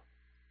fulfilled?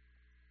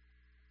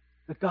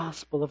 The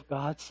gospel of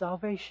God's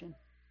salvation.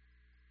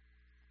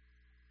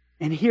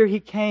 And here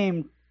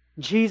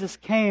Jesus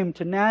came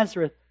to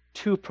Nazareth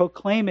to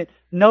proclaim it.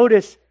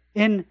 Notice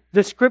in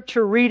the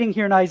scripture reading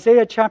here in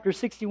Isaiah chapter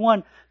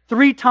 61,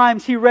 3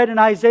 times he read in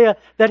Isaiah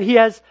that he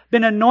has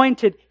been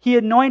anointed. He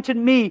anointed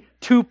me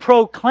to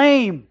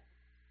proclaim.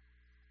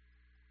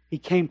 He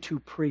came to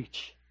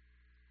preach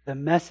the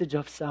message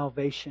of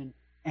salvation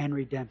and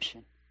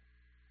redemption.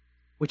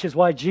 Which is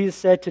why Jesus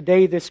said,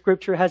 today this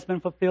scripture has been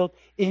fulfilled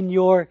in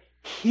your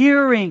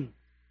hearing,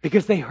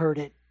 because they heard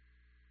it.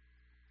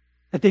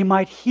 That they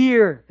might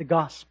hear the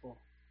gospel.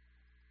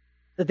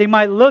 That they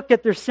might look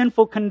at their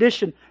sinful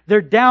condition,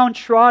 their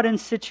downtrodden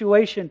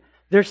situation,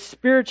 their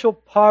spiritual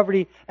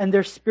poverty, and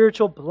their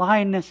spiritual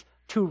blindness,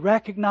 to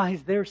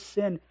recognize their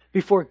sin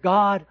before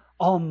God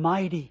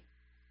Almighty.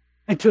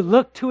 And to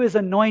look to His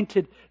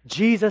anointed,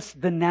 Jesus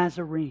the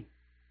Nazarene.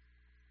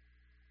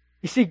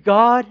 You see,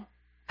 God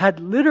had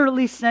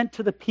literally sent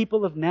to the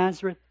people of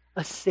Nazareth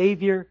a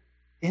Savior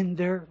in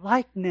their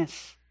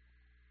likeness.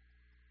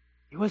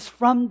 He was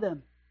from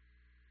them.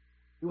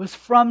 He was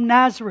from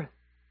Nazareth.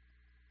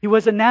 He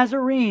was a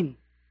Nazarene.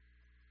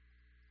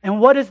 And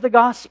what is the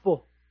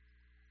gospel?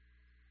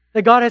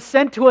 That God has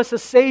sent to us a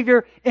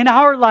Savior in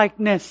our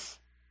likeness.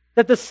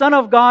 That the Son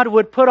of God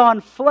would put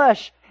on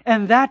flesh,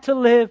 and that to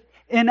live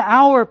in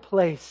our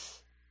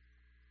place.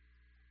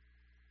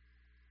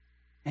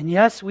 And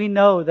yes, we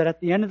know that at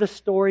the end of the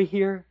story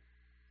here,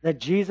 that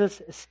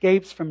Jesus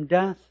escapes from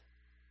death,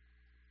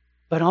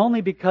 but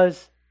only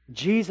because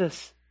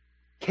Jesus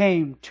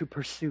came to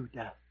pursue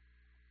death.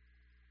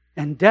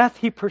 And death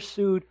He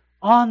pursued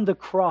on the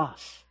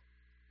cross,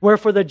 where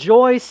for the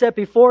joy set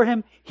before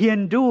Him, He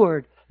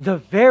endured the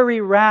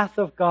very wrath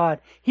of God.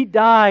 He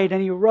died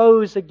and He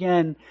rose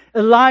again.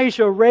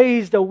 Elijah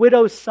raised a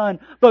widow's son,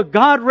 but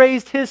God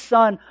raised His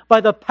Son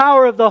by the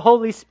power of the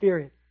Holy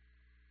Spirit.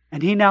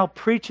 And He now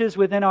preaches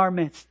within our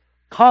midst,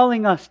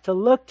 calling us to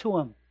look to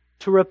Him,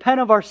 to repent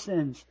of our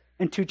sins,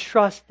 and to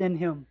trust in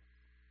Him.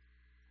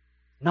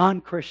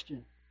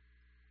 Non-Christian,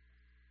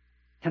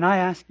 can I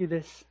ask you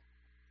this?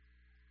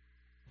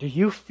 Do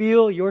you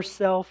feel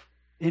yourself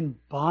in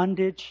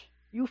bondage?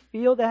 Do you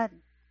feel that?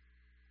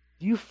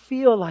 Do you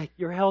feel like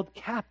you're held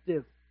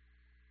captive?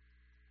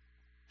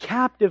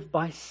 Captive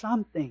by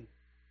something.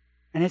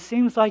 And it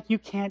seems like you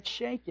can't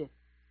shake it.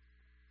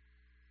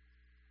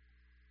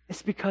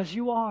 It's because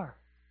you are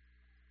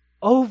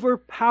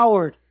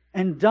overpowered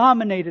and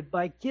dominated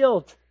by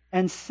guilt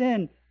and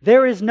sin.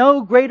 There is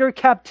no greater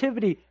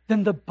captivity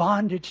than the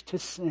bondage to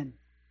sin.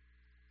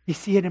 You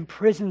see, it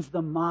imprisons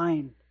the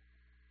mind.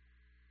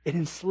 It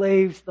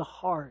enslaves the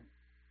heart.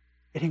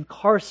 It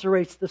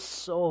incarcerates the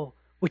soul,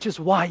 which is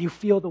why you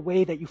feel the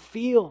way that you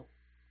feel.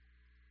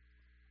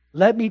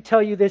 Let me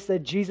tell you this,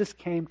 that Jesus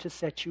came to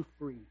set you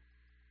free.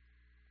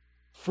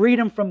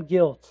 Freedom from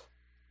guilt,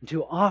 and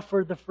to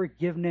offer the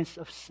forgiveness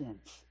of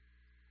sins.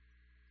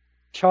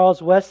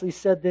 Charles Wesley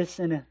said this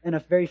in a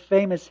very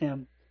famous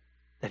hymn,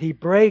 that He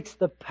breaks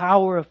the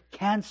power of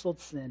canceled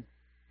sin,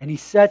 and He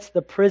sets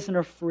the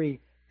prisoner free.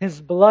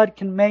 His blood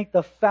can make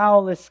the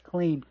foulest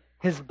clean.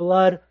 His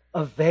blood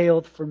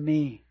availed for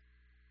me.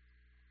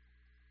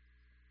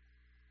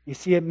 You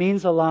see, it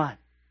means a lot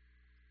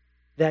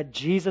that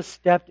Jesus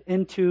stepped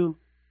into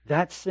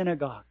that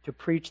synagogue to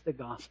preach the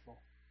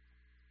gospel.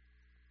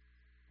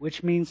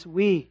 Which means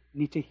we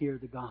need to hear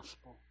the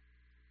gospel.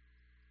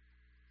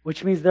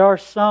 Which means there are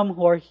some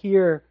who are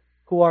here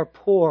who are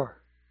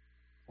poor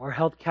or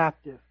held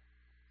captive,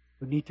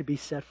 who need to be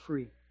set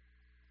free.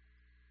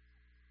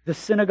 The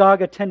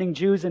synagogue attending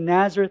Jews in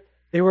Nazareth,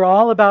 they were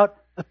all about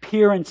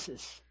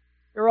appearances.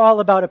 They were all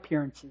about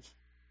appearances.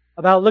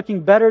 About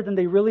looking better than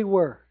they really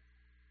were.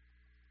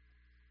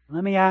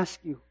 Let me ask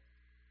you,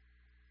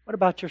 what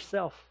about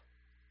yourself?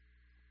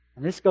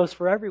 And this goes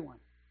for everyone.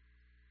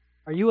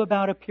 Are you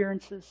about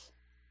appearances?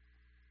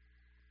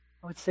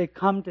 I would say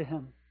come to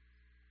Him.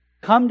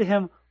 Come to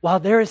Him while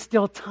there is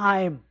still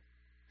time.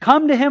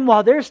 Come to Him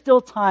while there's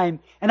still time.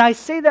 And I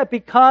say that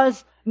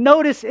because,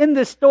 notice in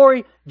this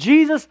story,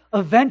 Jesus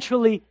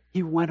eventually,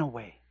 He went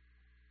away.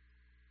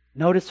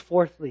 Notice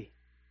fourthly,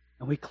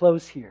 and we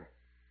close here.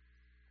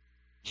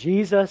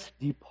 Jesus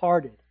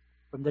departed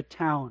from the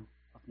town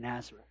of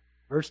Nazareth.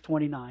 Verse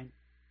 29,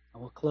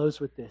 and we'll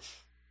close with this.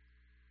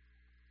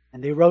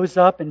 And they rose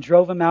up and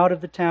drove Him out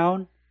of the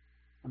town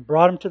and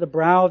brought Him to the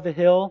brow of the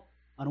hill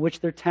on which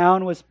their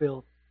town was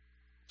built,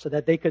 so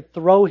that they could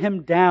throw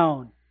Him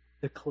down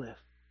the cliff.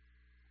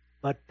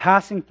 But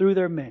passing through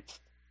their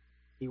midst,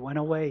 He went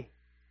away.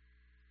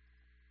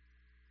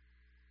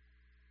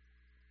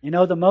 You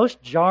know, the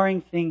most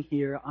jarring thing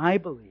here, I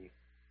believe,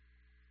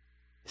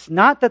 is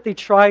not that they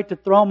tried to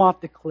throw Him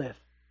off the cliff.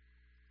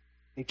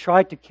 They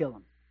tried to kill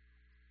Him.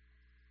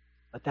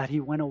 But that He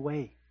went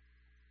away.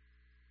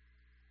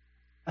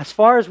 As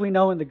far as we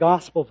know in the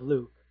Gospel of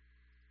Luke,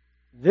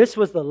 this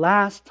was the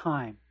last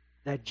time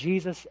that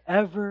Jesus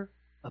ever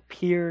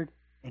appeared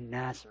in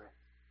Nazareth.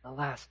 The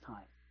last time.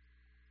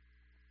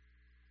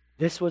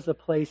 This was the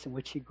place in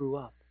which he grew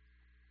up.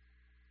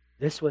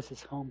 This was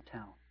his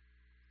hometown.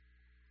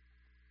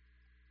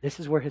 This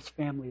is where his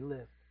family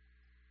lived.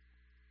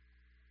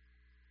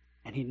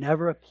 And he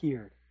never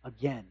appeared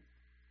again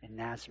in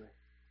Nazareth.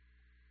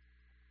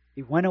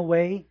 He went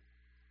away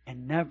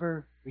and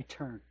never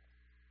returned.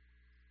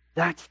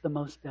 That's the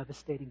most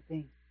devastating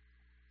thing.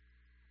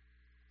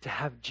 To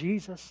have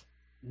Jesus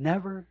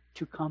never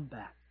to come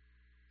back.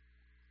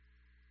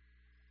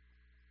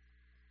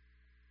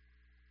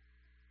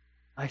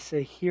 I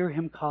say, hear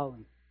him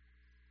calling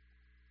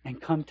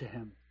and come to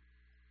him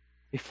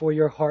before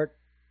your heart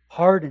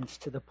hardens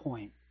to the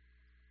point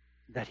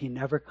that he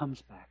never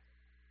comes back.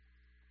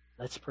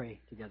 Let's pray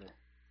together.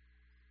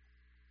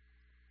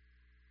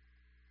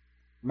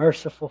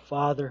 Merciful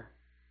Father,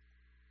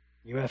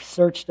 you have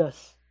searched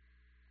us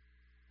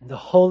in the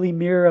holy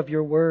mirror of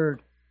your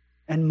word,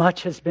 and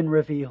much has been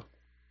revealed.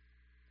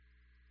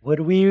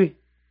 Would we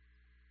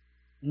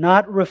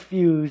not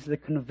refuse the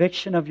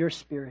conviction of your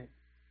Spirit,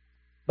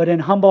 but in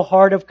humble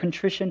heart of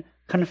contrition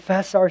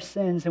confess our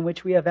sins in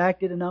which we have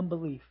acted in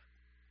unbelief?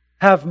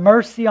 Have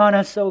mercy on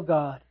us, O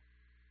God,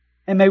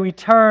 and may we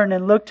turn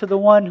and look to the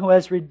one who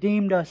has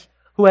redeemed us,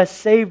 who has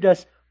saved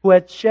us, who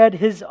has shed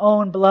his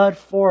own blood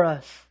for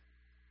us,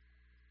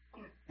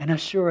 and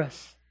assure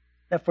us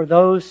that for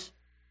those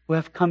who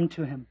have come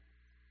to him,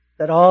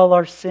 that all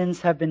our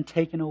sins have been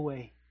taken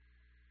away.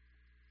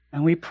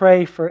 And we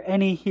pray for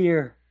any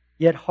here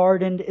yet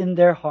hardened in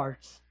their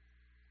hearts,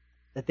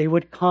 that they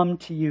would come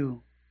to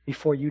you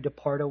before you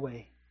depart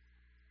away.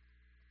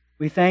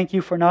 We thank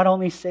you for not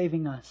only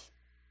saving us,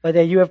 but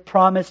that you have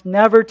promised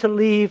never to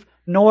leave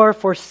nor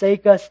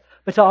forsake us,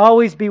 but to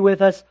always be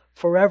with us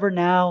forever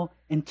now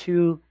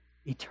into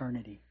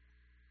eternity.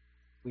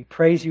 We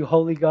praise you,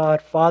 Holy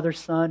God, Father,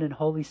 Son, and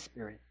Holy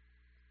Spirit.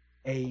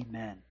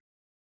 Amen.